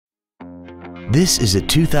This is a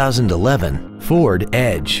 2011 Ford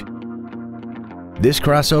Edge. This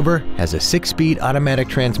crossover has a 6-speed automatic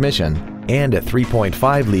transmission and a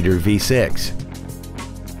 3.5-liter V6.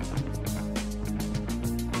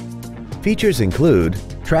 Features include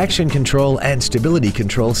traction control and stability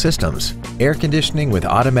control systems, air conditioning with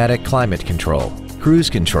automatic climate control, cruise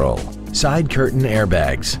control, side curtain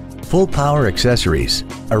airbags, full power accessories,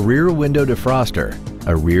 a rear window defroster,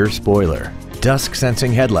 a rear spoiler, dusk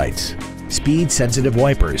sensing headlights, speed sensitive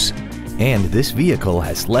wipers, and this vehicle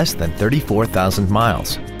has less than 34,000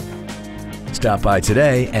 miles. Stop by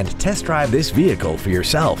today and test drive this vehicle for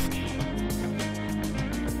yourself.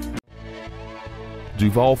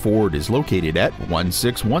 Duval Ford is located at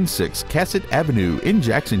 1616 Cassett Avenue in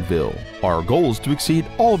Jacksonville. Our goal is to exceed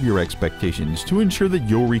all of your expectations to ensure that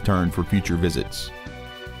you'll return for future visits.